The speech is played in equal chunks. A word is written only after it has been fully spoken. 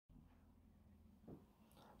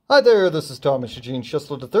Hi there, this is Thomas Eugene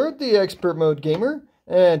Schussler III, the Expert Mode Gamer,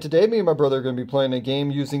 and today me and my brother are going to be playing a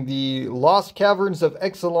game using the Lost Caverns of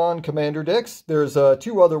Ixalan Commander decks. There's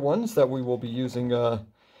two other ones that we will be using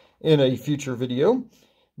in a future video.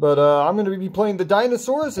 But I'm going to be playing the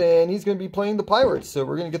dinosaurs, and he's going to be playing the pirates. So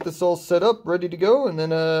we're going to get this all set up, ready to go, and then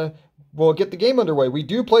we'll get the game underway. We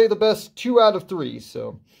do play the best 2 out of 3,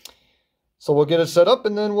 so we'll get it set up,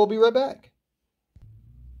 and then we'll be right back.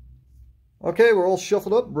 Okay, we're all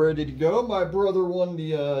shuffled up, ready to go. My brother won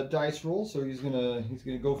the dice roll, so he's gonna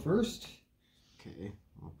go first. Okay,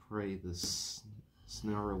 I'll play this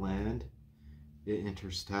Snare land. It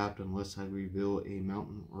enters tapped unless I reveal a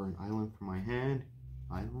mountain or an island from my hand.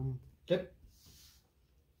 Island. Okay.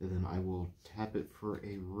 And then I will tap it for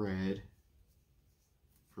a red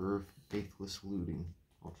for faithless looting.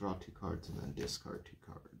 I'll draw 2 cards and then discard 2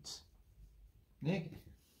 cards. Nick.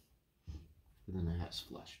 And then it has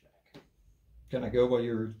flashback. Can I go while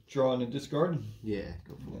you're drawing and discarding? Yeah,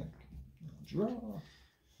 go for it. Draw.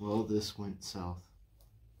 Well, this went south.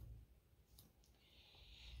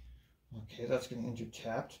 Okay, that's going to enter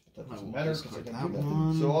tapped, but that doesn't I matter will because I discard can do that nothing.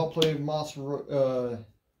 one. So I'll play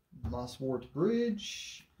Mosswort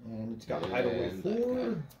Bridge, and it's got Hideaway And 4. that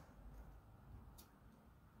guy.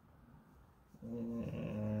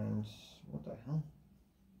 And what the hell?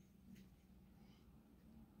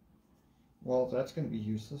 Well, that's going to be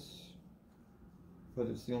useless. But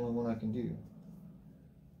it's the only one I can do.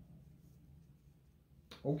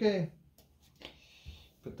 Okay.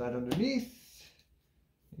 Put that underneath.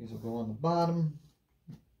 These will go on the bottom.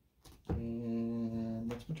 And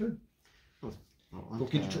that's my turn. Go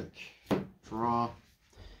get your trick. Draw.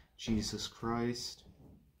 Jesus Christ.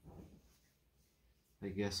 I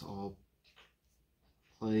guess I'll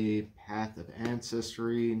play Path of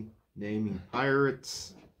Ancestry, naming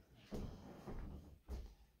pirates.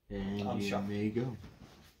 And I'm you shocked. may go.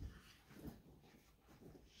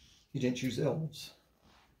 You didn't choose elves.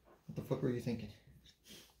 What the fuck were you thinking?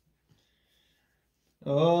 I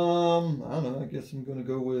don't know. I guess I'm gonna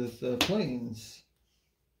go with plains.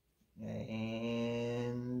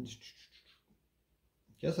 And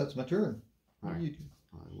I guess that's my turn. What do you do?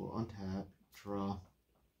 I will untap, draw.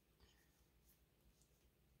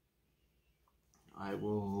 I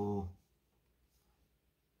will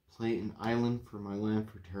play an island for my land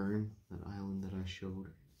for turn, that island that I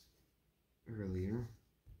showed earlier.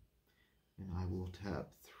 And I will tap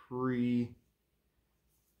 3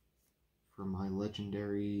 for my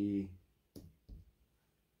legendary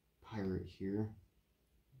pirate here.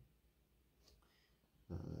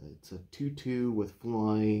 It's a 2/2 with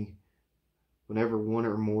flying. Whenever 1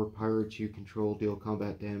 or more pirates you control deal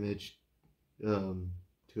combat damage to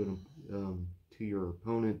your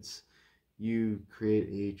opponents, you create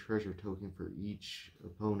a treasure token for each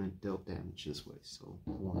opponent dealt damage this way. So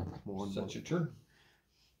one. That's your turn.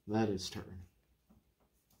 That is turn.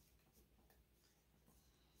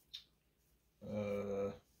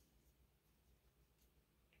 Alright,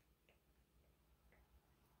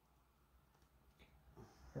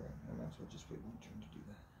 I might as well just wait my turn to do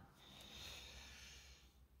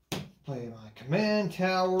that. Play my command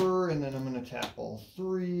tower, and then I'm going to tap all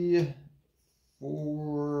 3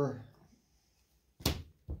 for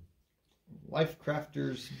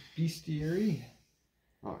Lifecrafter's Bestiary.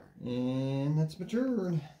 Alright. And that's my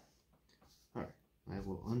turn. Alright. I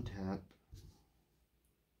will untap,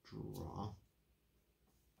 draw.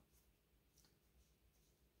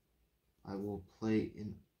 I will play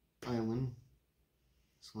an island,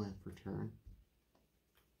 slam for turn.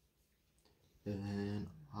 And then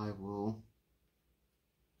I will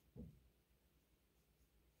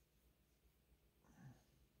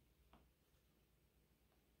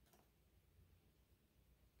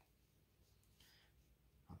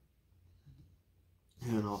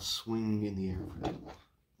I'll swing in the air for that.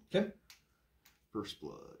 Okay. First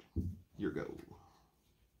blood. Your go.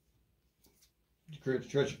 You create a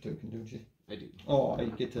treasure token, don't you? I do. Oh, I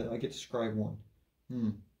get to scribe 1.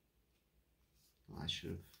 I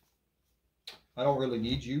should have. I don't really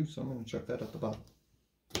need you, so I'm going to chuck that at the bottom.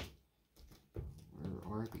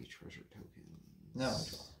 Where are the treasure tokens? Now I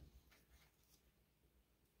draw.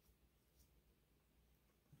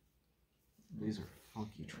 These are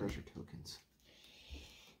funky treasure tokens.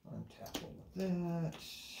 Untap all of that.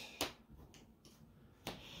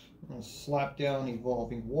 I'm going to slap down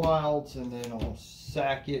Evolving Wilds, and then I'll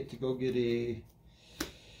sack it to go get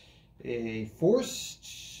a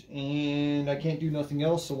forest. And I can't do nothing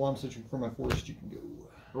else, so while I'm searching for my forest, you can go.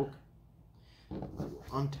 Okay. I will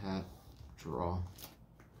untap, draw.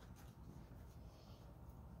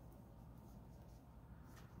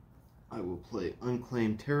 I will play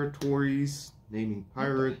Unclaimed Territories, naming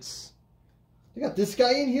pirates. They got this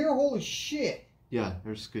guy in here? Holy shit. Yeah,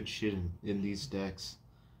 there's good shit in these decks.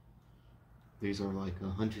 These are like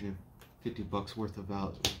 $150 worth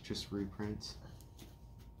of just reprints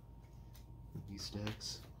of these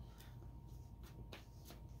decks.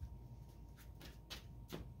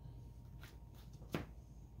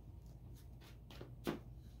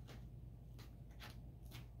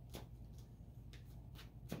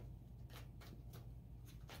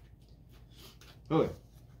 Okay,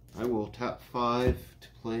 I will tap 5 to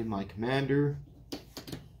play my commander.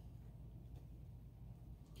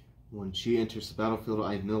 When she enters the battlefield,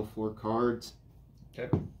 I mill 4 cards. Okay.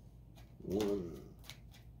 1,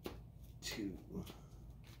 2,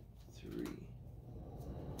 3,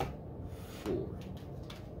 4.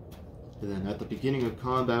 And then at the beginning of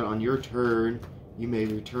combat on your turn, you may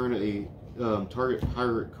return a target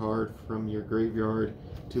pirate card from your graveyard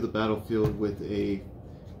to the battlefield with a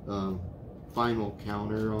final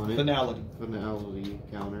counter on it. Finality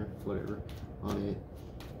counter, whatever, on it.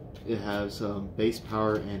 It has base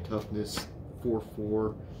power and toughness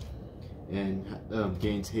 4/4 and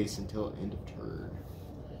gains haste until end of turn.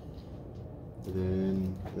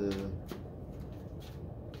 And then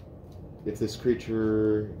if this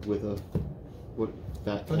creature with a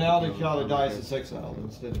finality counter dies is exiled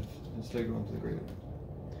instead of going to the graveyard.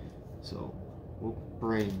 So we'll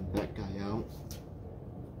bring that guy out.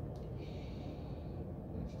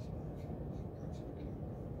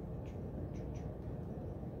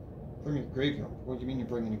 From your graveyard? What do you mean you're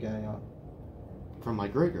bringing a guy out? From my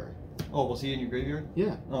graveyard. Oh, was he in your graveyard?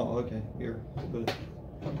 Yeah. Oh, okay. Here, but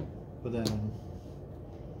then.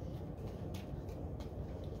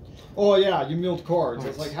 Oh yeah, you milled cards. I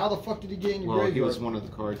was like, how the fuck did he get in your graveyard? He was one of the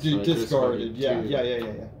cards. You discarded. Yeah.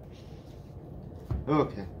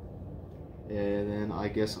 Okay. And then I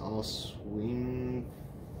guess I'll swing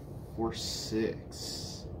for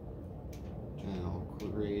 6. And I'll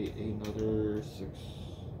create another 6.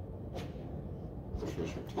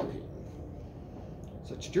 Treasure ticket.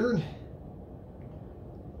 Such turn.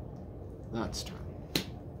 That's turn.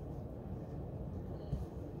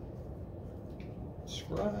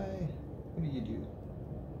 Scry. What do you do?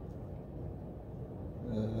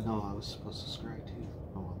 No, I was supposed to scry too.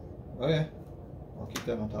 Oh, okay. I'll keep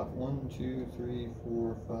that on top. 1, 2, 3,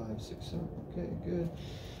 4, 5, 6, 7. Okay, good.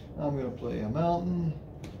 I'm gonna play a mountain,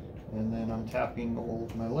 and then I'm tapping all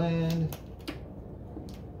of my land.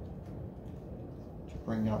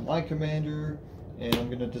 Bring out my commander, and I'm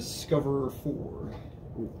going to discover 4.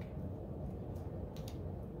 Ooh.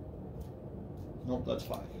 Nope, that's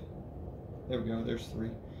 5. There we go, there's 3.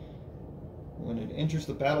 When it enters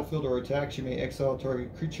the battlefield or attacks, you may exile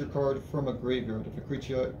target creature card from a graveyard. If a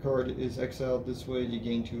creature card is exiled this way, you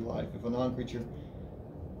gain 2 life. If a non-creature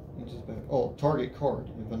enters back, target card.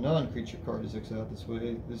 If a non-creature card is exiled this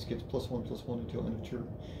way, this gets +1/+1 until end of turn.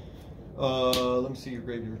 Let me see your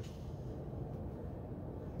graveyard.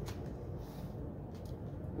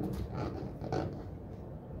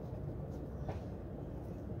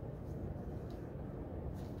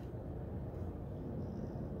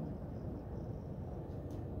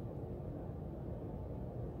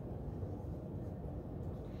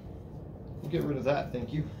 We'll get rid of that,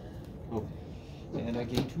 thank you. Oh. And I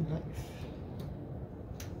gain 2 life.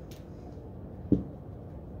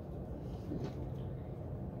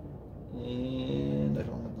 And I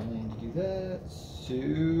don't have the land to do that,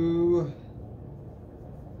 so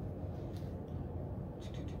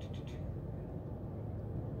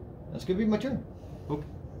that's gonna be my turn. Okay.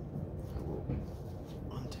 I will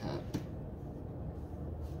untap.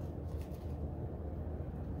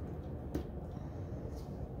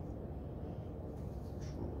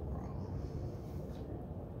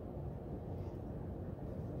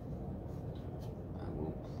 I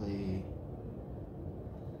will play.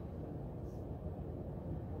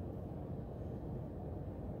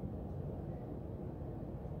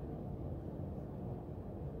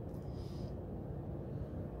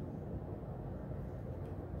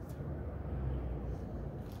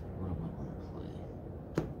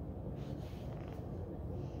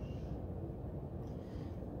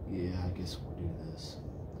 Yeah, I guess we'll do this.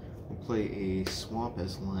 We'll play a swamp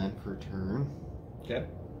as land for turn. Okay.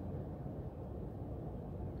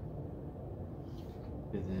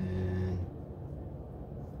 And then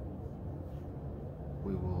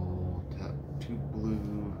we will tap 2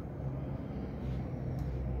 blue,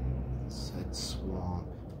 set swamp,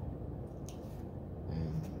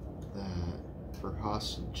 and that for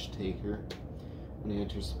hostage taker. When he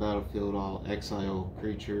enters the battlefield, I'll exile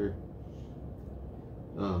creature,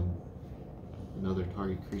 another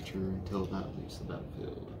target creature until that leaves the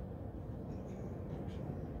battlefield.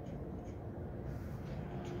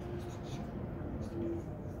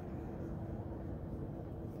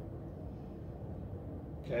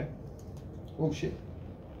 Okay. Oh shit.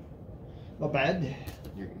 Not bad.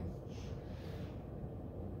 You're good.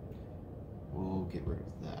 We'll get rid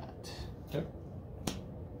of that. Okay.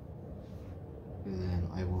 And then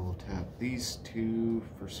I will tap these two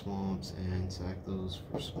for swamps and sack those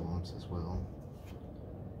for swamps as well.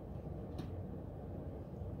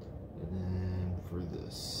 And then for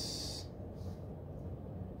this,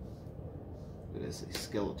 it is a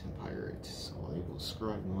skeleton pirate, so I will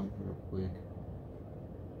scribe one real quick.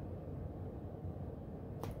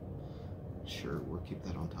 Sure, we'll keep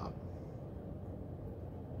that on top.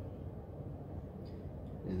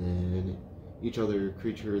 And then each other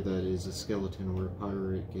creature that is a skeleton or a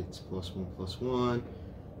pirate gets +1/+1.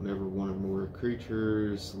 Whenever one or more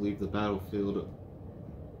creatures leave the battlefield,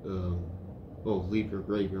 leave your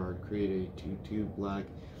graveyard, create a 2/2 black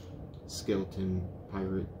skeleton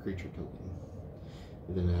pirate creature token.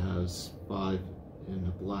 And then it has 5 in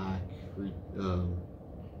a black.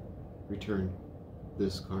 Return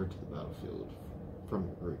this card to the battlefield from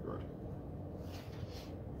your graveyard.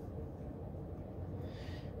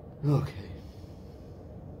 Okay.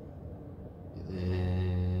 And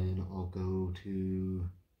then I'll go to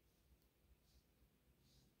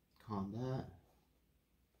combat.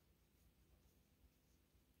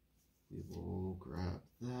 We will grab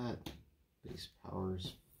that. Base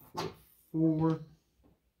powers 4/4,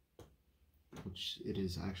 which it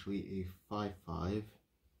is actually a 5/5.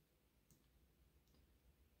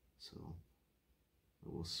 So I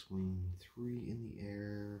will swing 3 in the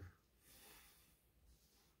air,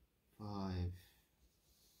 5,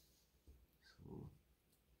 so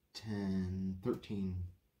 10, 13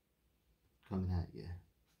 coming at you.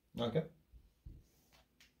 Okay.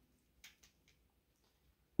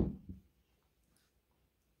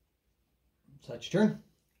 So that's your turn.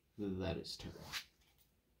 That is turn.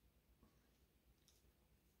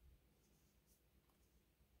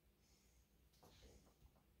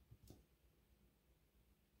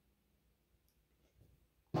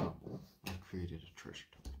 Oh, I created a treasure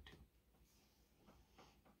token too.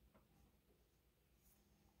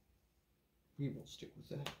 We will stick with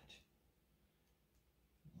that.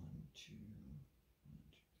 1, 2,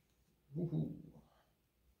 1, 2. Woohoo!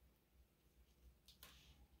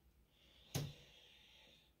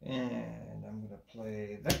 And I'm gonna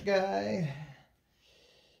play that guy.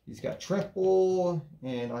 He's got trample,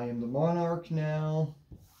 and I am the monarch now.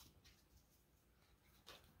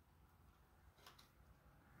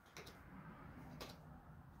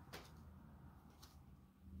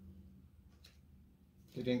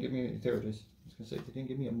 They didn't give me, there it is. I was gonna say, they didn't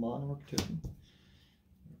give me a monarch token.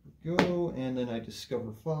 There we go, and then I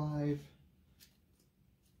discover 5.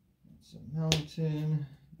 That's a mountain,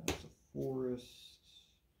 that's a forest.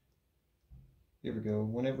 Here we go.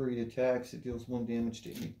 Whenever he attacks, it deals 1 damage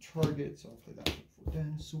to any target, so I'll play that for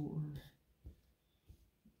dinosaur.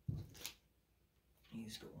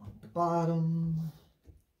 These go on the bottom.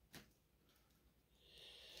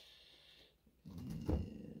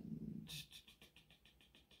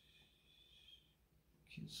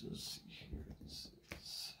 Let's see here. This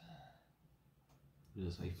is. It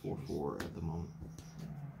is a 4/4 at the moment.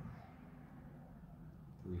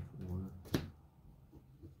 3/4.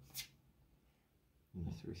 And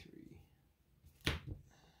a 3/3.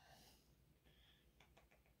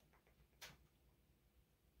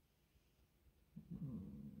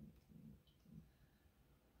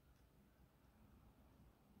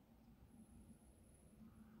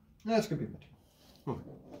 That's gonna be my turn.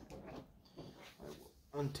 Okay. I will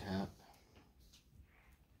untap.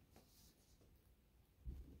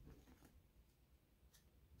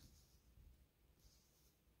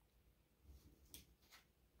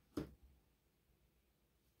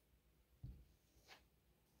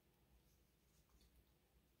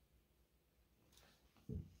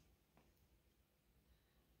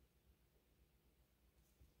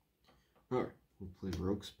 Alright, we'll play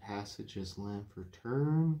Rogue's Passage as land for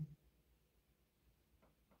turn.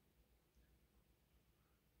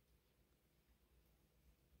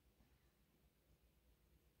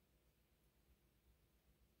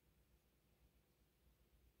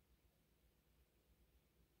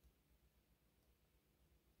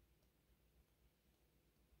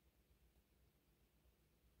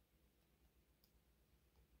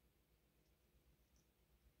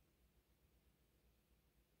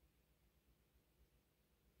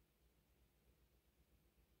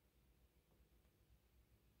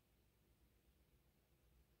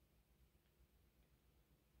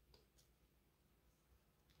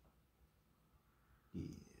 Yeah,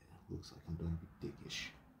 looks like I'm going to be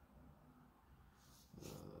dickish.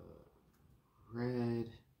 Red,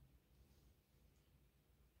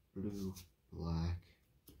 blue, black,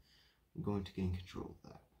 I'm going to gain control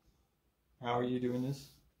of that. How are you doing this?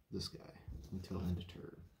 This guy until end of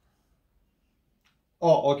turn.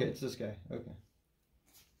 Oh, okay, it's this guy. Okay.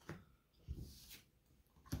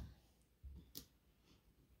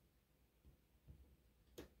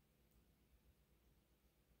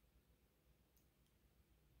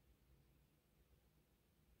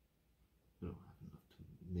 I don't have enough to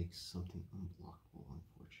make something unblockable,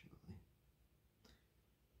 unfortunately.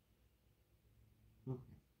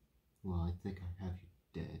 Okay. Well, I think I have you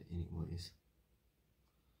dead anyways.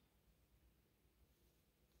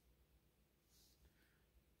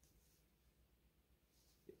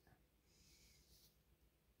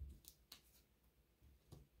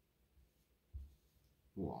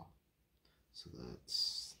 Wow. So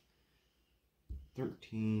that's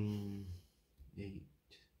 13, 8.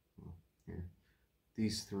 Well, here.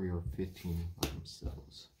 These three are 15 by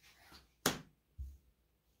themselves.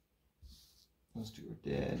 Those two are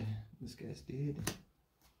dead. This guy's dead.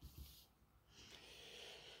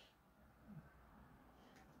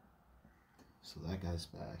 So that guy's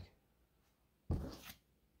back.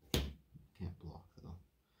 Can't block though.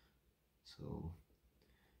 So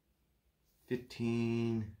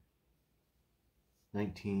 15,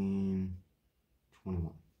 19,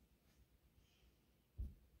 21.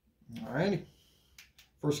 Alrighty.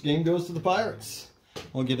 First game goes to the Pirates.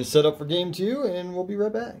 We'll get it set up for game 2 and we'll be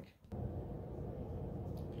right back.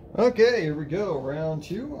 Okay, here we go. Round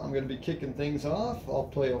 2. I'm going to be kicking things off. I'll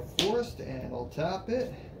play a forest and I'll tap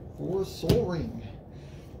it for Soul Ring.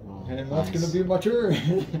 Oh, and nice. that's going to be my turn.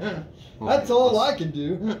 That's all I can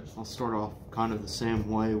do. I'll start off kind of the same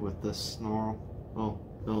way with the Snarl. Oh,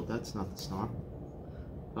 no, that's not the Snarl.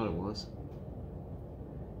 Thought it was.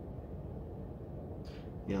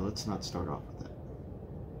 Yeah, let's not start off with that.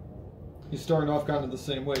 You're starting off kind of the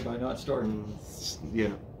same way by not starting. Yeah.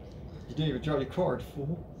 You didn't even draw your card,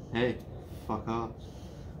 fool. Hey, fuck off.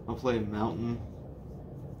 I'll play Mountain.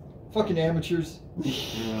 Fucking amateurs.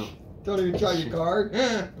 Yeah. Don't even draw your card.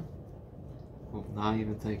 Well, not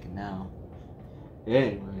even thinking now.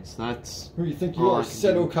 Anyways, that's... Who do you think you are,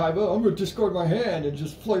 Seto Kaiba? I'm going to discard my hand and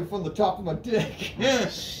just play from the top of my deck. Oh,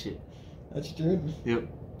 shit. That's your turn? Yep.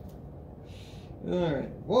 Alright.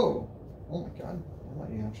 Whoa. Oh my god. I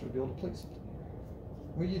might actually be able to play something here.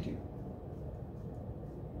 What do you do?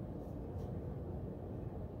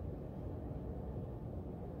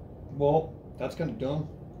 Well, that's kind of dumb.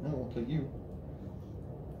 I don't want to play you.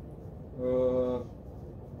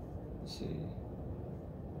 Let's see.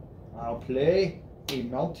 I'll play a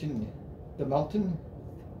mountain. The mountain.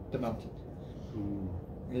 The mountain. Ooh.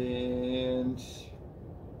 And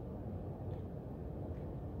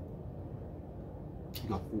You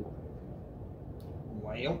got 4.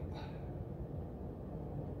 well.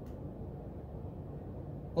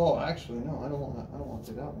 Oh, actually, no. I don't want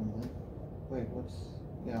to play that one. Then. Wait, what's?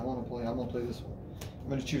 Yeah, I'm gonna play this one. I'm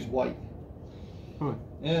gonna choose white. Huh.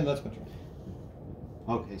 And that's my turn.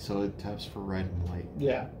 Okay, so it taps for red and white.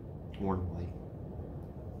 Yeah. Or white.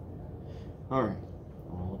 Alright.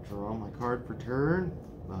 I'll draw my card for turn.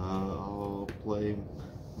 I'll play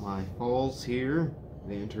my falls here.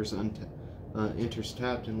 It enters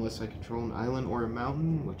tapped unless I control an island or a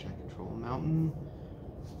mountain, which I control a mountain.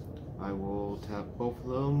 I will tap both of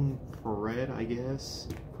them for red, I guess,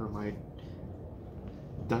 for my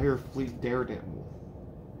Dire Fleet Daredevil.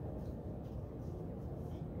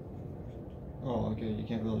 Oh, okay. You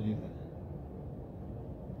can't really do that.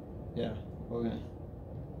 Yeah. Okay.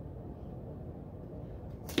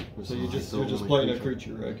 So you're just playing a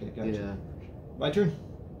creature. Okay, gotcha. Yeah. My turn.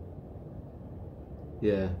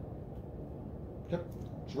 Yeah. Yep.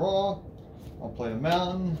 Draw. I'll play a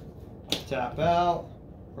mountain. I tap out.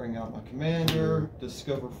 Bring out my commander.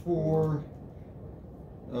 Discover 4.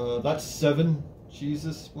 That's 7.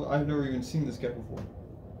 Jesus. Well, I've never even seen this guy before.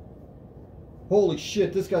 Holy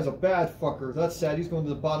shit, this guy's a bad fucker. That's sad. He's going to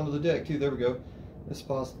the bottom of the deck, too. There we go. This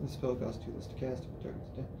spell costs 2 less to cast.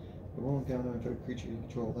 The one counter on target creature you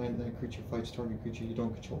control. That creature fights target creature you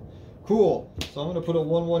don't control. Cool. So I'm going to put a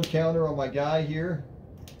 1/1 counter on my guy here.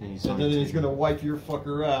 And then he's going to wipe your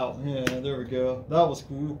fucker out. Yeah, there we go. That was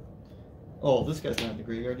cool. Oh, this guy's not in the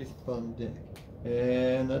graveyard. He's at the bottom of the deck.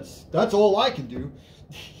 And that's all I can do.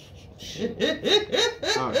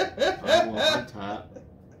 Alright, I will untap.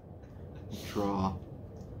 Draw.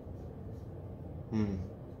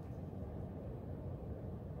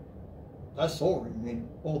 That Soul Ring made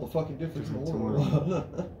all the fucking difference in the world.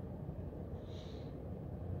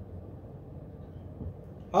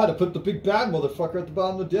 I'd have put the big bad motherfucker at the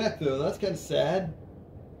bottom of the deck, though. That's kind of sad.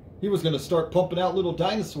 He was going to start pumping out little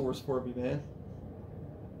dinosaurs for me, man.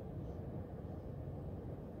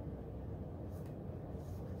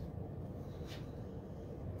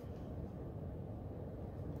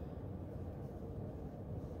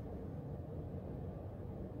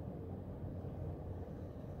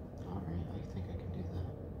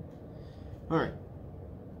 Alright.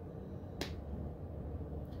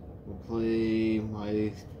 We'll play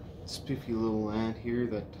my spiffy little land here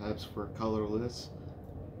that taps for colorless.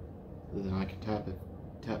 And then I can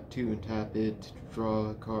tap 2 and tap it to draw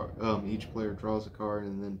a card. Each player draws a card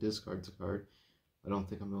and then discards a card. I don't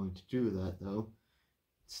think I'm going to do that though.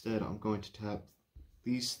 Instead, I'm going to tap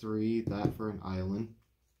these 3, that for an island.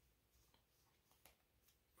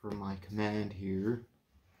 For my command here,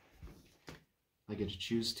 I get to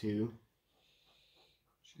choose 2.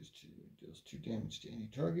 Choose 2, deals 2 damage to any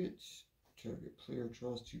target. Target player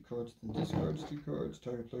draws 2 cards, then discards 2 cards.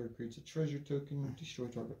 Target player creates a treasure token, destroy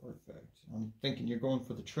target artifact. I'm thinking you're going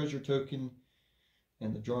for the treasure token,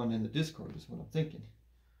 and the drawing and the discard is what I'm thinking.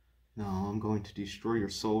 No, I'm going to destroy your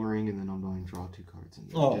soul ring, and then I'm going to draw 2 cards and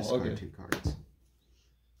discard 2 cards.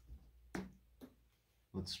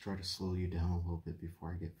 Let's try to slow you down a little bit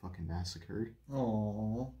before I get fucking massacred.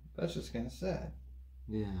 Oh, that's just kind of sad.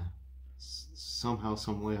 Yeah. Somehow,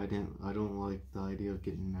 some way, I don't like the idea of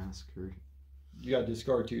getting massacred. You got to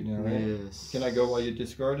discard 2 now, right? Yes. Can I go while you're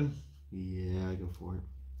discarding? Yeah, go for it.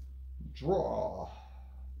 Draw.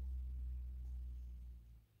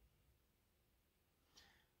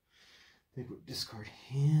 I think we'll discard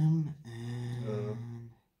him and...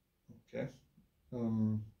 Okay.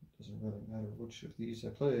 Doesn't really matter which of these I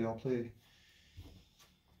play. I'll play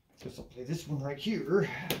this one right here.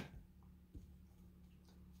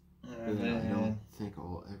 And yeah, then I don't think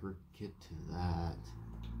I'll ever get to that.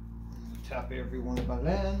 Tap every one of my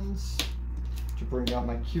lands to bring out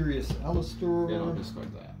my Curious Alistair. Yeah, I'll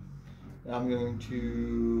discard that. I'm going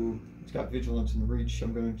to... It's got Vigilance in Reach.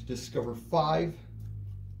 I'm going to discover 5.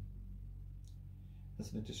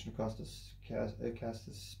 That's an additional cost to cast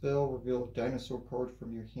a spell. Reveal a dinosaur card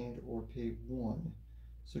from your hand or pay 1.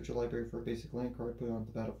 Search your library for a basic land card, put it on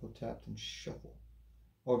the battlefield tapped, and shuffle.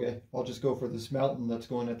 Okay, I'll just go for this mountain that's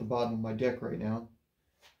going at the bottom of my deck right now.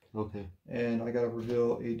 Okay. And I gotta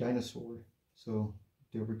reveal a dinosaur. So,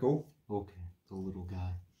 there we go. Okay, the little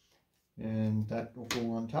guy. And that will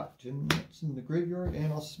go on top. And that's in the graveyard,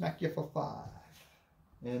 and I'll smack you for 5.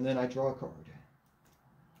 And then I draw a card.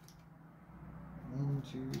 1,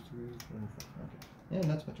 2, 3, 4, 5. Okay.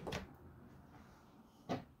 And that's my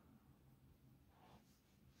turn.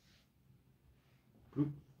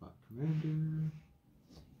 Group commander.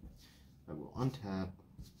 I will untap.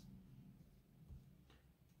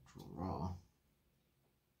 Draw.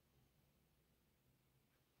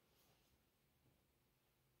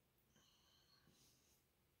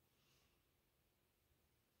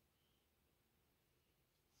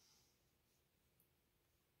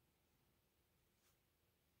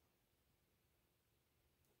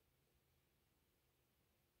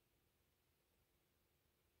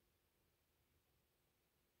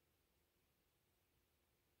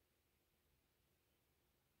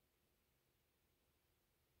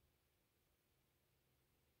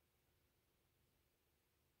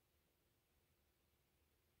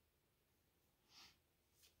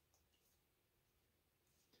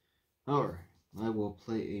 Alright, I will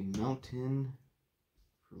play a mountain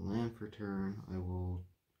for land for turn. I will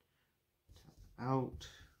tap out.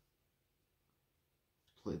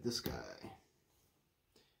 Play this guy.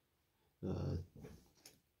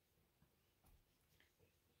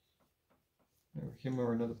 Him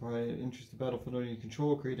or another party enters the battlefield under your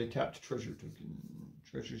control. Create a tapped treasure token.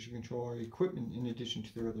 Treasures you control are equipment in addition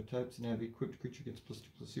to their other types, and have equipped creature gets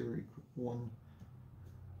 +2/+0, equip 1.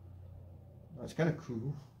 That's kind of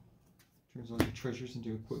cool. Turns all your treasures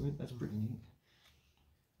into equipment. That's pretty neat.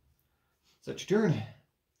 Is that your turn?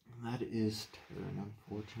 That is turn,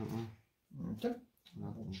 unfortunately. Okay.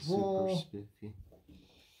 Nothing Draw. super spiffy.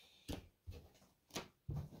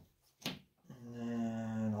 And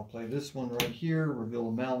then I'll play this one right here. Reveal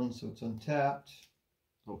a mountain so it's untapped.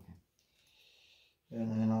 Okay. And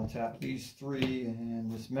then I'll tap these 3 and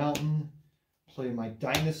this mountain. Play my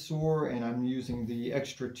dinosaur, and I'm using the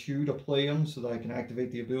extra 2 to play him so that I can activate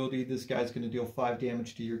the ability. This guy's going to deal 5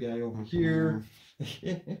 damage to your guy over here.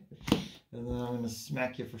 And then I'm going to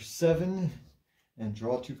smack you for 7 and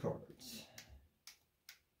draw 2 cards.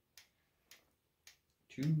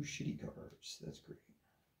 2 shitty cards. That's great.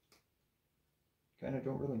 Kind of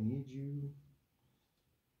don't really need you.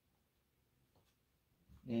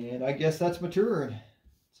 And I guess that's my turn.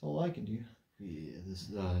 That's all I can do. Yeah, this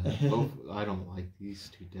both. I don't like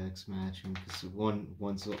these 2 decks matching because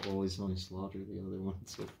one's always going to slaughter the other one.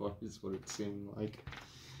 So far is what it seemed like.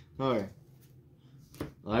 All right,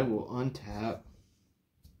 I will untap.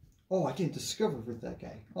 Oh, I didn't discover with that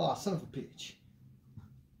guy. Oh, son of a bitch!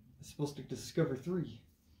 I'm supposed to discover 3.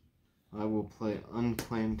 I will play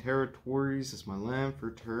Unclaimed Territories as my land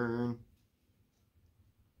for turn.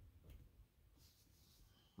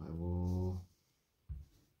 I will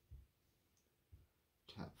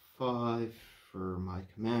tap 5 for my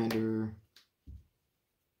commander.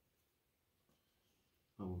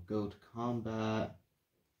 I will go to combat.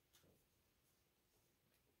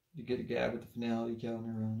 You get a guy with the finality counter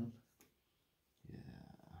on him.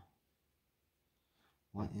 Yeah.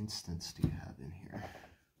 What instance do you have in here?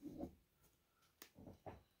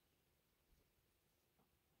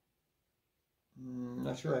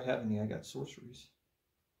 Not sure I have any. I got sorceries.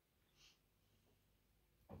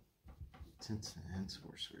 It's instant and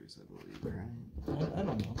sorceries, I believe, right? I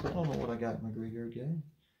don't know. I don't know what I got in my graveyard game.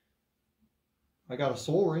 I got a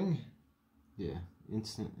soul ring. Yeah,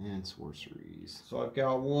 instant and sorceries. So I've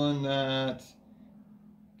got one that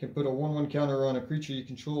can put a 1/1 counter on a creature you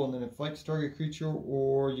control, and then it fights target creature,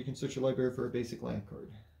 or you can search your library for a basic land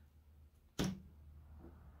card.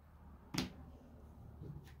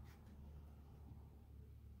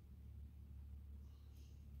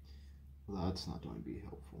 Well, that's not going to be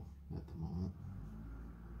helpful at the moment.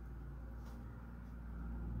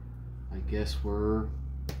 I guess we're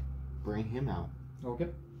bring him out. Okay.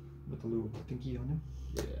 With a little thingy on him.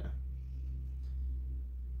 Yeah.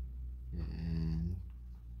 And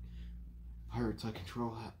pirates I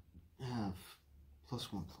control have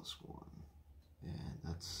 +1/+1. And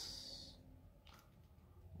that's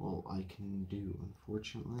all I can do,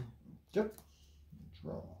 unfortunately. Yep.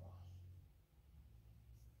 Draw.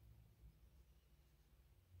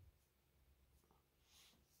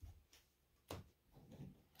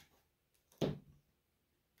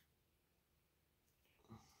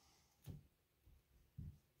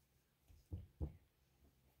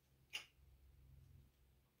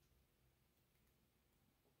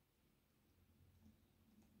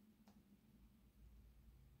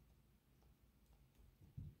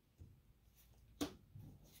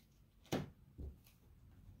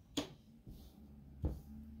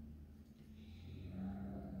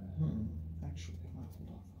 Actually, I might hold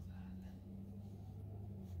off on that.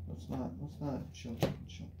 Let's not jump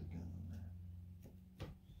the gun on that.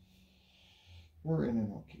 We're in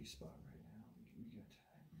an okay spot right now. We got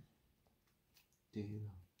time.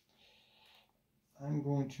 Deal. I'm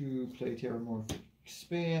going to play Terramorphic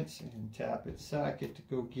Expanse and tap it, sack it to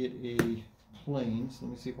go get a plains.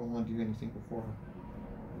 Let me see if I want to do anything before.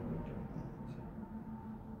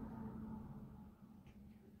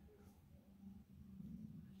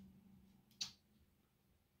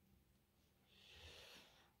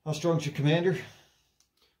 How strong's your commander?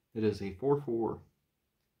 It is a 4/4.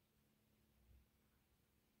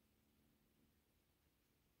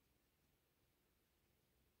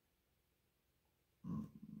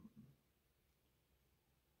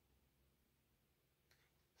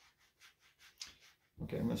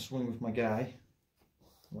 Okay, I'm going to swing with my guy.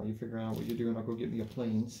 While you figure out what you're doing, I'll go get me a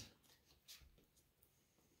plains.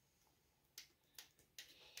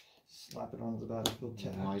 Slap it onto the battlefield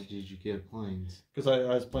tapped. Why did you get planes? Because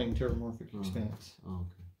I was playing Terramorphic Expanse. Oh,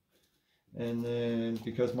 okay. And then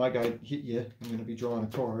because my guy hit you, I'm going to be drawing a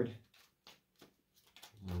card.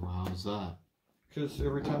 Well, how's that? Because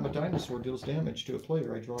every time a dinosaur deals damage to a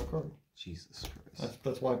player, I draw a card. Jesus Christ.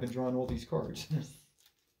 That's why I've been drawing all these cards.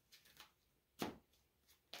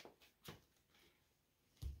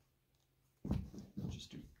 I'll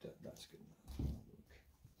just do that. That's good enough.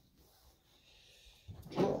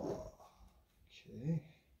 Draw. Okay.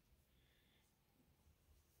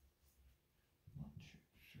 1, 2,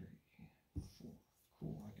 3, 4.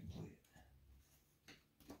 Cool, I can play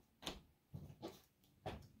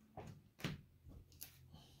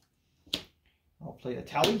it. I'll play a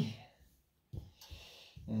tally.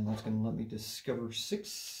 And that's going to let me discover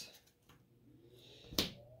 6.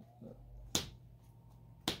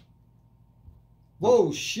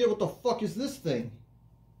 Whoa, shit, what the fuck is this thing?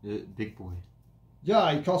 Big boy.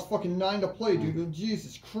 Yeah, he costs fucking 9 to play, dude.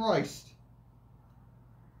 Jesus Christ.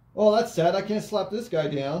 Oh, that's sad. I can't slap this guy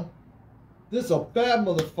down. This is a bad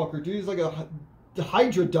motherfucker, dude. He's like a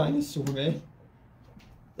Hydra dinosaur, man.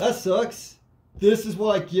 That sucks. This is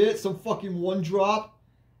what I get. Some fucking 1-drop.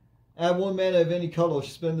 Add 1 mana of any color.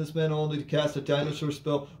 Spend this mana only to cast a dinosaur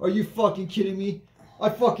spell. Are you fucking kidding me? I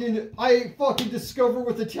fucking discover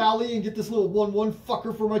with a tally and get this little 1/1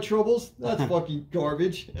 fucker for my troubles. That's fucking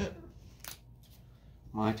garbage.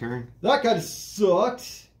 My turn? That kind of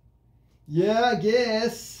sucked. Yeah, I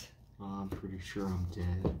guess. I'm pretty sure I'm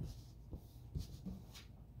dead.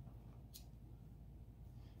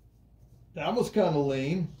 That was kind of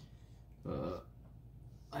lame.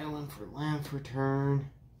 Island for land for turn.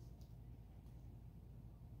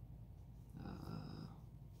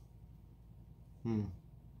 1,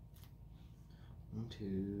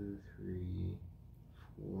 2, 3,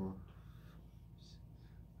 4.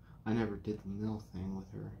 I never did the mill thing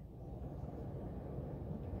with her.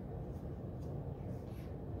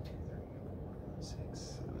 6,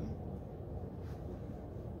 7.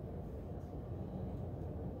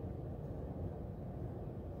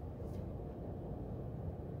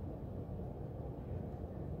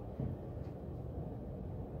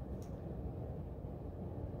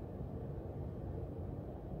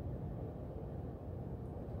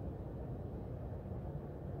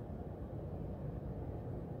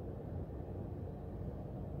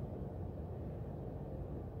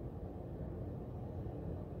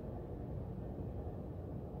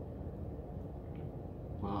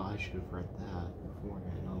 Well, I should have read that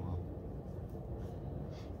beforehand. Oh well.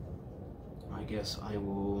 I guess I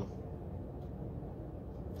will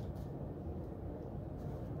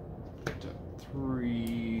get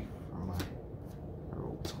 3 for my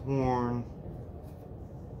Herald's Horn.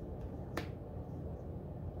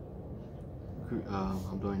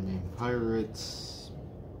 I'm doing name pirates.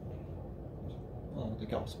 Oh, the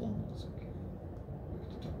Gauss one is okay.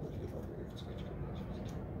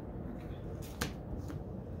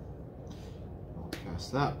 I'll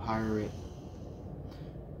cast that pirate.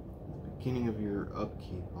 Beginning of your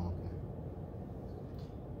upkeep. Okay.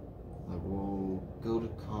 I will go to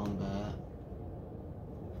combat.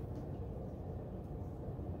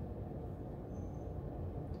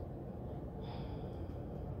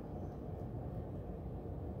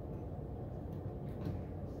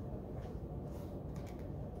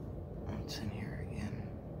 What's in here again?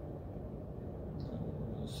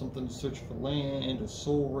 Something to search for land, a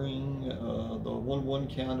soul ring, the 1/1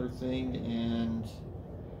 counter thing, and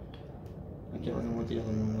I can't remember what the other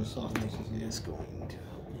one was. Something else Is going to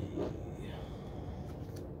help me.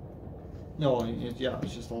 No, yeah,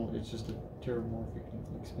 it's just a terramorphic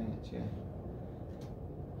expanse, yeah.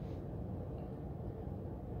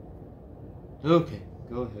 Okay,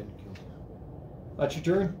 go ahead and kill him. That's your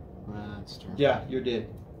turn? That's turn. Yeah, you're dead.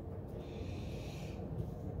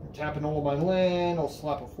 I'm tapping all of my land. I'll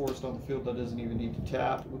slap a forest on the field that doesn't even need to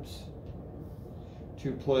tap. Oops.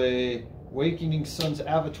 To play Awakening Sun's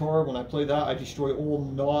Avatar. When I play that, I destroy all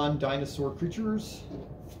non-dinosaur creatures.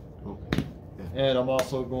 Okay. Yeah. And I'm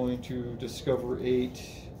also going to discover 8.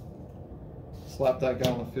 Slap that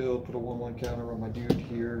guy on the field. Put a 1/1 counter on my dude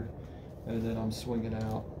here. And then I'm swinging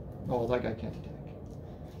out. Oh, that guy can't attack.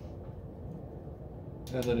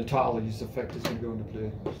 And then Itali's effect is going to go into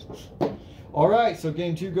play. Alright, so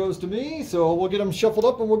game 2 goes to me. So we'll get them shuffled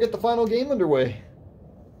up and we'll get the final game underway.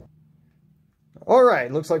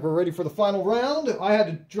 Alright, looks like we're ready for the final round. I had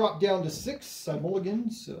to drop down to 6. I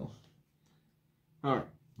mulliganed, so. Alright,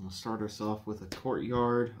 we'll start us off with a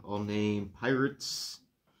courtyard. I'll name pirates.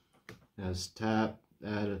 As tap,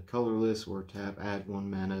 add a colorless, or tap, add 1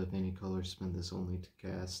 mana of any color. Spend this only to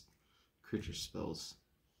cast creature spells.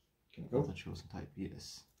 Can I go? The chosen type,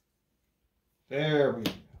 yes. There we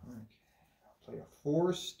go. Okay. I'll play a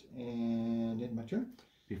forest and end my turn.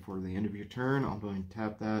 Before the end of your turn, I'm going to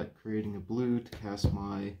tap that, creating a blue to cast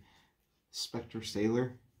my Spectre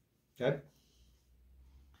Sailor. Okay.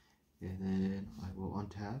 And then I will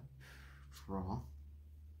untap, draw.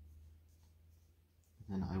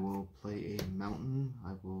 Then I will play a mountain.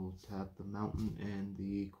 I will tap the mountain and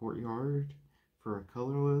the courtyard for a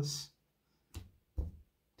colorless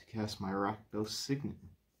to cast my Rakdos Signet.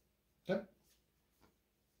 Okay.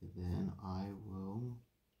 Then I will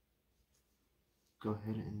go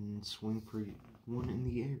ahead and swing for 1 in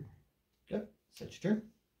the air. Okay. Set your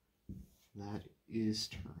turn. That is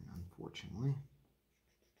turn, unfortunately.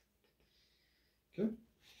 Okay.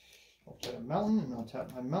 I'll play a mountain, and I'll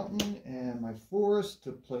tap my mountain and my forest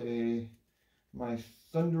to play my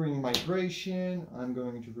Thundering Migration. I'm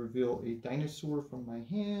going to reveal a dinosaur from my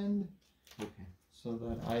hand. Okay. So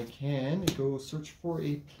that I can go search for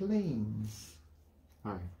a plains.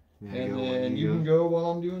 Alright. And then you can go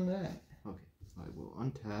while I'm doing that. Okay. I will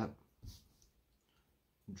untap,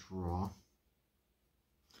 draw.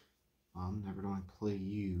 I'm never going to play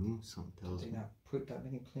you. Something tells Did me. they not put that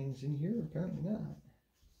many planes in here? Apparently not.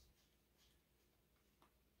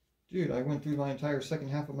 Dude, I went through my entire second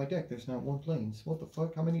half of my deck. There's not 1 planes. What the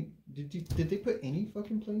fuck? How many? Did they put any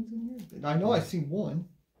fucking planes in here? I know I've seen 1.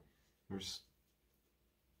 There's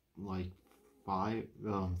like 5,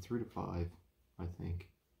 3 to 5, I think.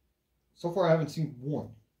 So far I haven't seen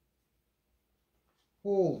 1.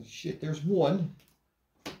 Holy shit, there's 1.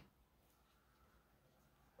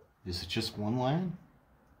 Is it just 1 land?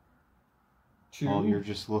 2. Oh, you're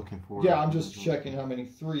just looking for. Yeah, I'm just checking how many.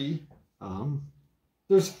 3.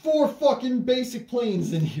 There's There's 4 fucking basic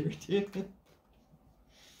planes in here, dude.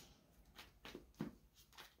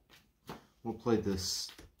 We'll play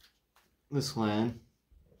this land.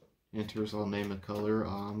 enters, I'll name a color.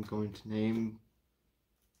 I'm going to name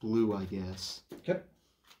blue, I guess. Okay.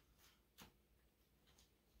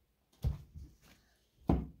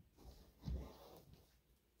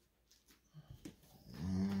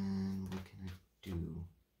 And what can I do?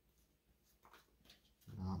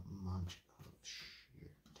 Not much of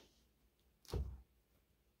shit.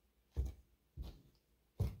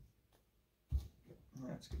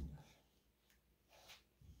 That's good enough.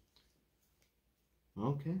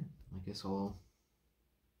 Okay, I guess I'll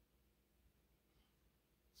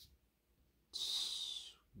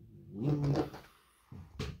swing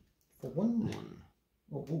For one. one.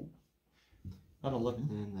 Oh, ooh. Not 11.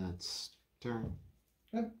 And that's turn.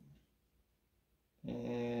 Yep.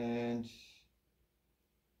 And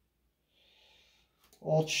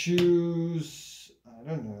I'll choose, I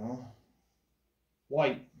don't know,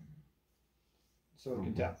 white. So I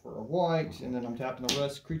can tap for a white, and then I'm tapping the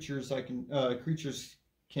rest. Creatures creatures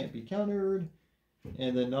can't be countered,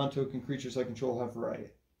 and then non-token creatures I control have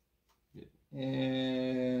variety. Yeah.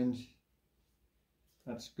 And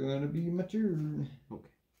that's going to be my turn. Okay,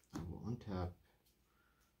 I will untap,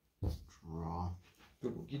 draw.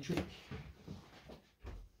 Good, we'll get trick.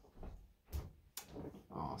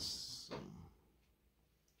 Awesome.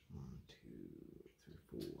 1,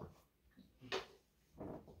 2, 3, 4.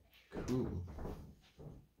 Cool.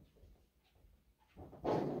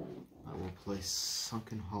 I will play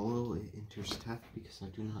Sunken Hollow. It enters tap because I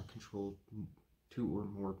do not control 2 or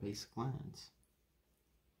more basic lands.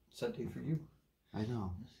 Sad day for you. I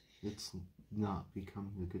know. It's not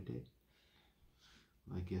becoming a good day.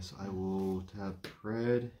 I guess I will tap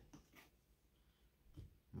red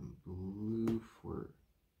and blue for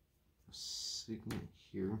a signet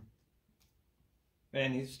here.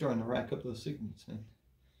 Man, he's starting to rack up those signets, man.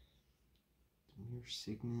 Mere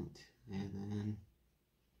signet, and then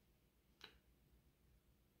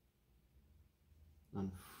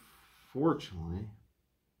unfortunately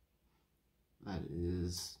that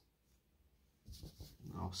is,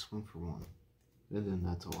 I'll swing for 1, and then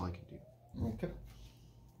that's all I can do. Okay.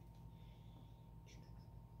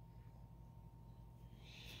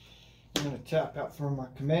 I'm going to tap out for my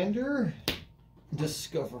commander.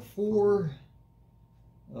 Discover 4.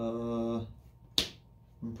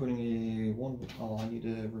 I'm putting a 1. Oh, I need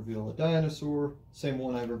to reveal a dinosaur. Same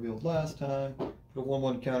one I revealed last time. Put a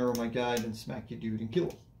 1/1 counter on my guy, then smack your dude and kill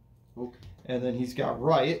him. Okay. And then he's got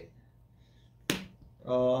Riot.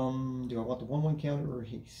 Do I want the 1/1 counter or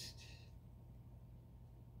haste?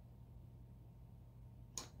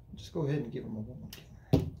 Just go ahead and give him a 1/1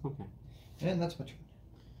 counter. Okay. And that's my turn.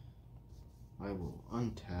 I will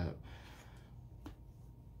untap,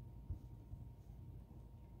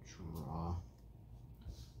 draw.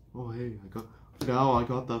 Oh hey, I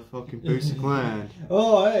got the fucking basic land.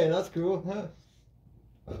 Oh hey, that's cool. Huh?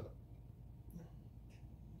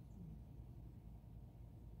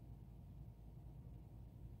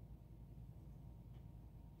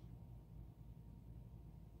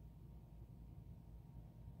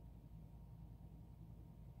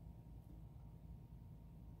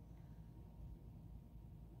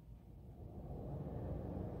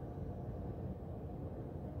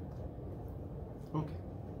 Okay.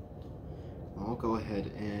 I'll go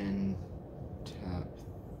ahead and tap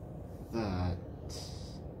that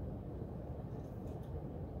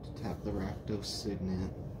to tap the Rakdos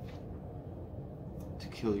Signet to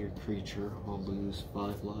kill your creature. I'll lose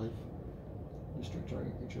 5 life. Destroy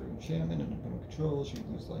target creature enchantment and opponent controls. You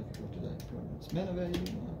lose life equal to that opponent's mana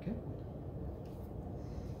value. Okay.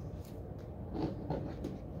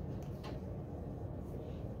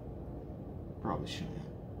 Probably shouldn't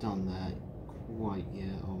have done that quite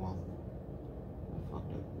yet. Oh well. I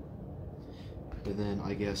fucked up. But then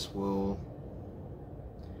I guess we'll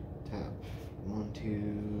tap 1,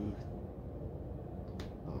 2.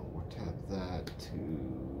 Oh, we'll tap that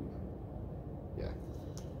to. Yeah.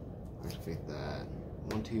 Activate that.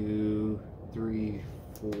 1, 2, 3,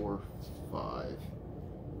 4, 5.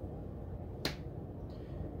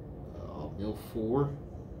 I'll mill 4.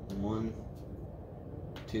 1,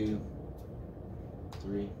 2,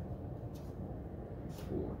 3,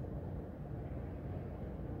 4.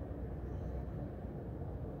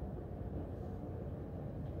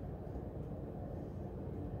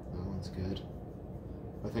 That one's good.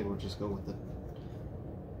 I think we'll just go with the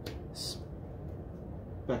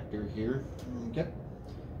Spectre here. Okay.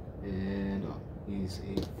 And he's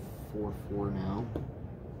a 4/4 now.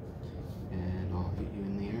 And I'll hit you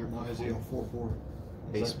in the air. Why is he on 4/4?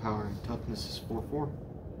 Base power and toughness is 4/4.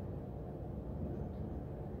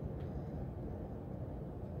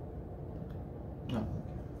 No.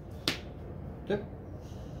 Okay.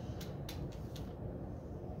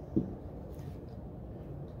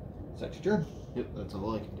 That's your turn. Yep, that's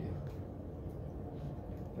all I can do.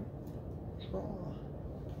 Draw.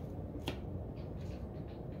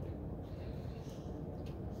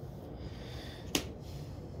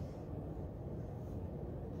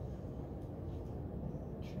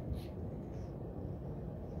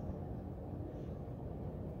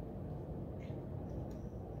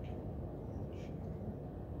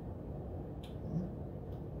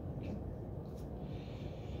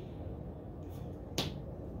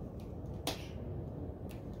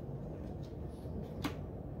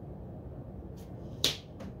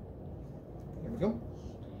 Go.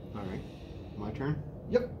 All right, my turn.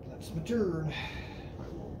 Yep, that's my turn. I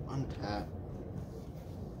will untap.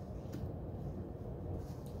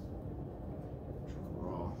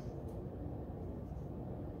 Draw.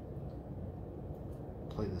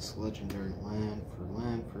 Play this legendary land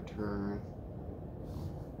for turn.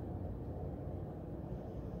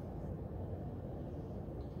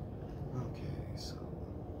 Okay, so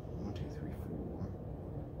 1, 2, 3, 4,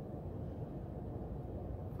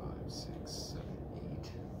 5, 6, 7,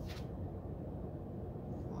 8.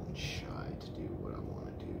 One shy to do what I want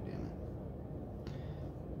to do, damn it.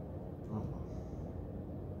 Oh well.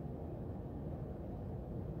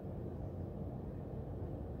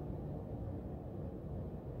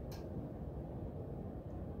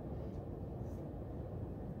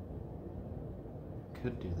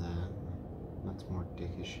 Could do that. That's more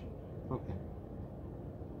dickish. Okay.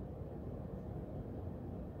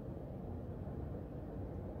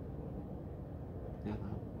 Yeah,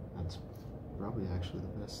 that's probably actually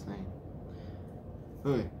the best thing.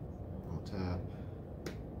 Okay, I'll tap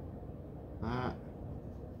that,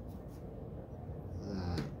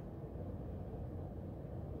 that,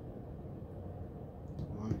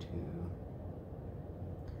 1, 2,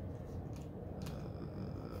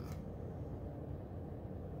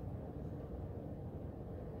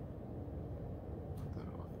 put that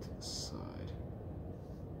off to the side.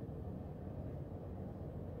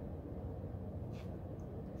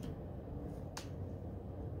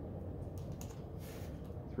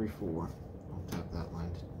 Three, 4. I'll tap that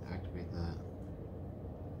line to activate that.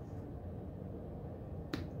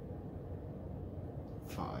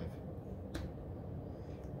 5.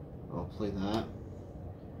 I'll play that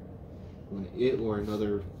when it or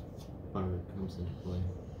another card comes into play.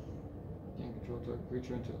 Can't control target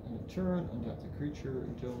creature until end of turn. Untap the creature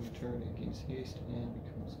until end of turn. It gains haste and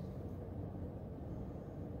becomes.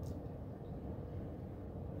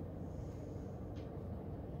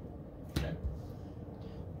 Okay.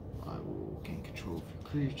 I will gain control of your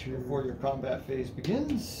creature. Before your combat phase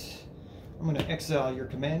begins, I'm going to exile your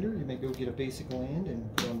commander. You may go get a basic land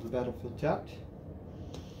and go onto the battlefield tapped.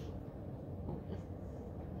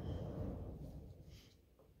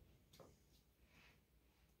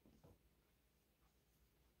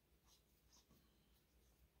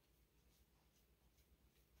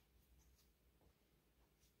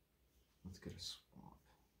 Let's get a swamp.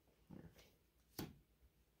 There.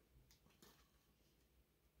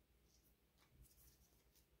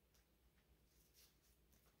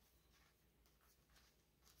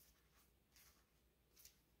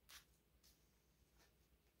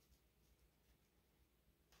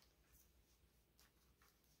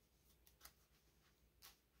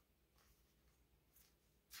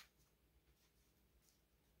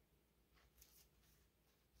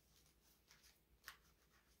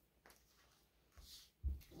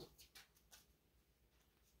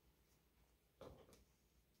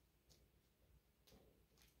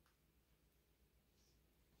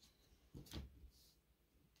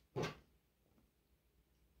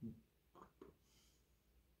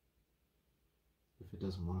 If it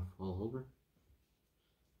doesn't want to fall over.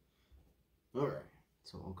 Alright,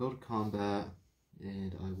 so I'll go to combat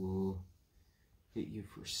and I will hit you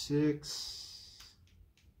for 6. Is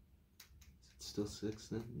it still 6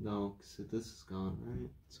 then? No, because this is gone, right?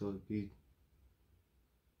 So it'd be.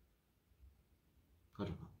 I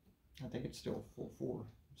don't know. I think it's still full 4.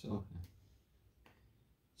 So Okay.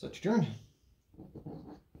 Such your turn.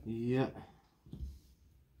 Yeah.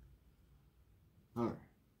 Alright.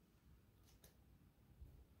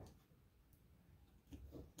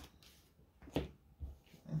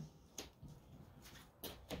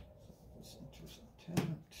 This enters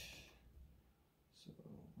untapped. So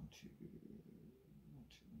 1, 2, 1, 2, 1,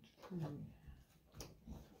 2, 3.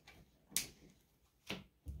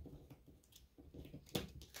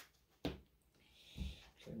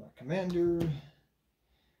 Play my commander.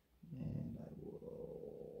 And I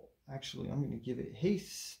will actually I'm going to give it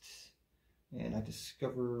haste. And I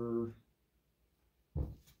discover this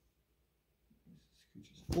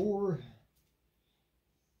creature's 4.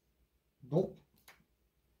 Gulp.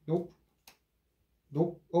 Nope.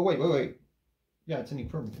 Nope. Oh, wait. Yeah, it's any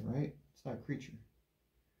permanent, right? It's not a creature.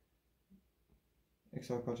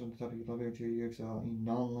 Exile cards on the top of your library until you exile a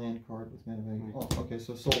non-land card with mana value. Oh, okay,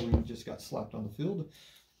 so Soul Ring just got slapped on the field.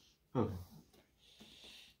 Okay.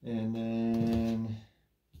 And then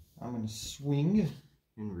I'm going to swing.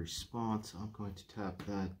 In response, I'm going to tap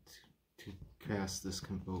that to cast this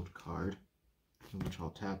Convoke card, which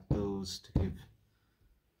I'll tap those to give.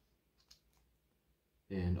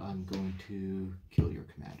 And I'm going to kill your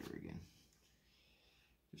commander again.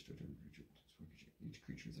 Destroy target creature. Each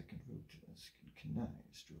creature that can vote can draw a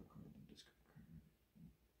card and discard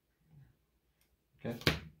a card.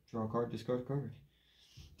 Okay. Draw a card, discard a card.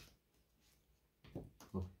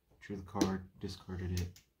 Well, drew the card, discarded it,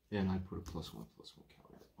 and I put a +1/+1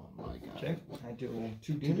 counter on my guy. Okay. I deal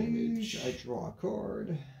 2 damage. I draw a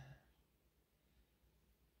card.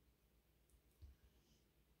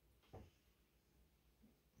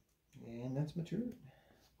 And that's my turn.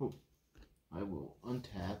 Oh, I will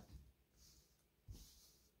untap.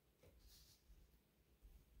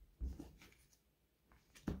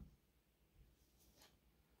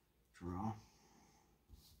 Draw.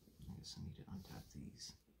 I guess I need to untap these.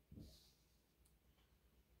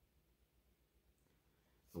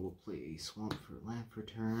 I will play a Swamp for land for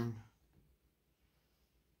turn.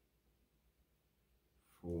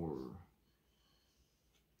 I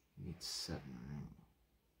need 7, right?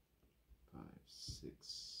 5, 6,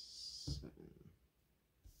 7.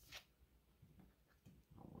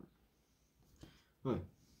 That'll work. Good.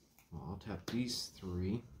 Well, I'll tap these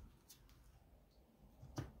 3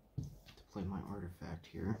 to play my artifact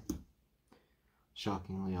here.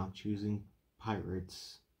 Shockingly, I'm choosing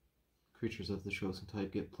pirates. Creatures of the chosen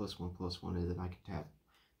type get +1/+1, and then I can tap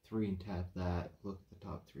 3 and tap that. Look at the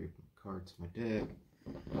top 3 cards in my deck.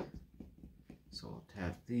 So I'll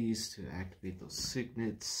tap these to activate those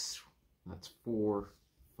signets. That's 4,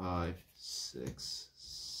 5, 6,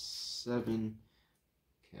 7.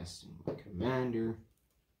 Casting my commander.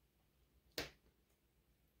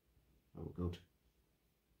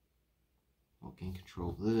 I'll gain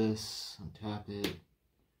control of this, untap it.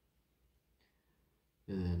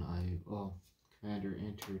 And then commander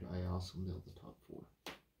entered, I also milled the top 4.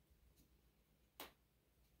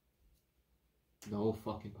 No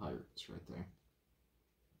fucking pirates right there.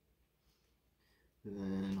 And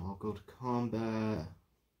then I'll go to combat.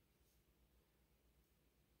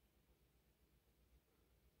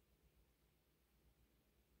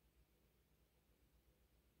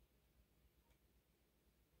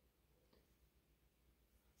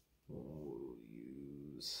 We'll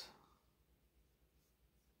use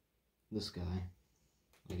this guy,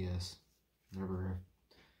 I guess. Whenever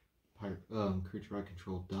a creature I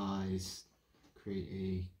control dies, create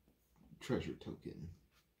a treasure token.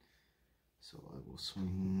 So I will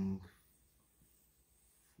swing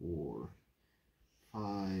 4,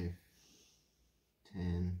 5,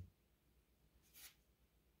 10,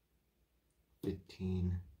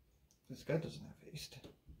 15. This guy doesn't have haste.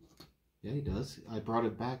 Yeah, he does. I brought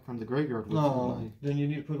it back from the graveyard with me. Then you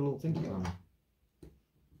need to put a little thing on.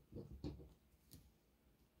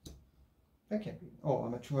 I can't be. Oh,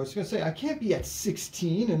 I'm at. I was gonna say I can't be at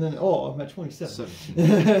 16, and then I'm at 27.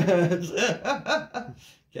 17.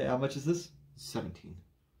 Okay, how much is this? 17.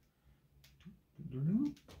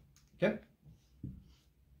 Okay.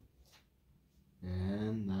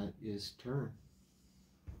 And that is turn.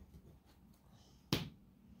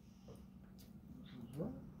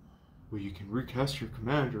 Well, you can recast your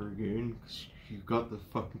commander again because you got the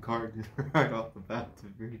fucking card right off the bat to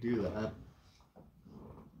redo that.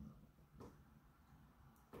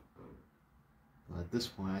 At this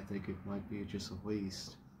point, I think it might be just a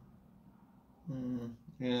waste.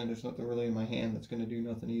 Yeah, there's nothing really in my hand that's going to do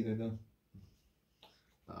nothing either, though.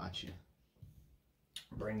 Gotcha.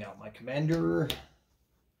 Bring out my commander.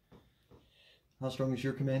 How strong is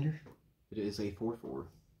your commander? It is a 4/4.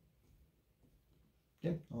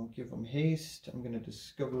 Okay, I'll give him haste. I'm going to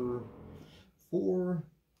discover 4.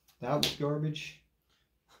 That was garbage.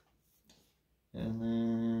 And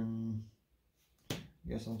then I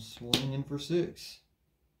guess I'm swinging for 6.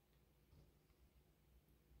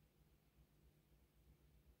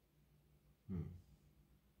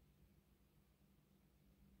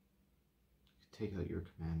 Take out your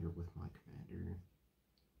commander with my commander.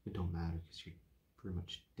 It don't matter because you're pretty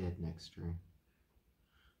much dead next turn.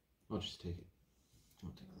 I'll just take it.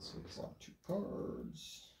 I'll take the 6. Draw 2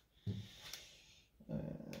 cards.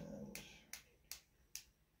 And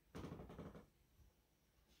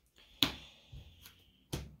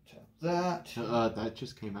tap that. That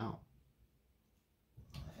just came out.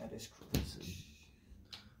 That is correct.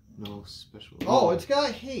 No special. Oh, it's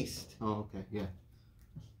got haste. Oh, okay, yeah.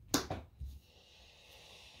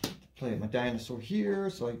 Play my dinosaur here,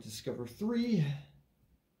 so I discover 3.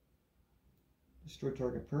 Destroy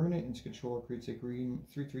target permanent. Its controller creates a green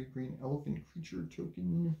 3/3 green elephant creature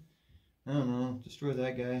token. I don't know. Destroy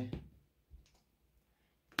that guy.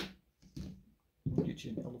 We'll get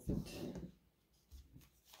you an elephant.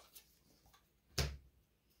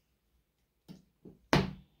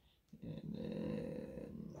 And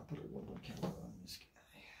then I'll put a 1/1 counter on this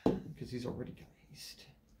guy because he's already got haste.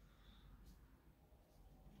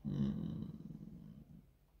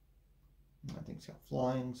 I think it's got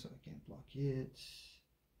flying, so I can't block it.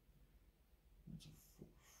 That's a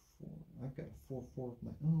 4/4. I've got a 4/4 of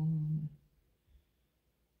my own.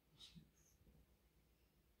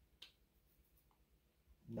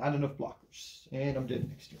 Not enough blockers, and I'm dead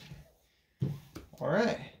next turn. All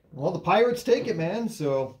right. Well, the pirates take it, man.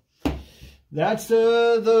 So that's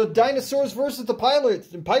the dinosaurs versus the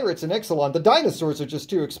pirates in Ixalan. The dinosaurs are just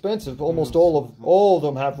too expensive. Almost all of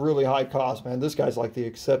them have really high cost, man. This guy's like the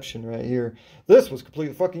exception right here. This was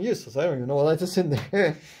completely fucking useless. I don't even know why that's just in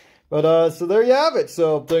there. But so there you have it.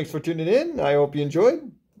 So thanks for tuning in. I hope you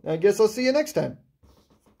enjoyed. I guess I'll see you next time.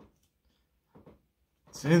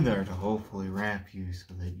 It's in there to hopefully ramp you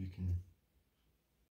so that you can